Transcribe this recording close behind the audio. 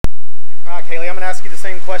Caley, I'm going to ask you the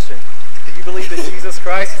same question. Do you believe that Jesus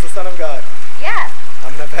Christ is the Son of God?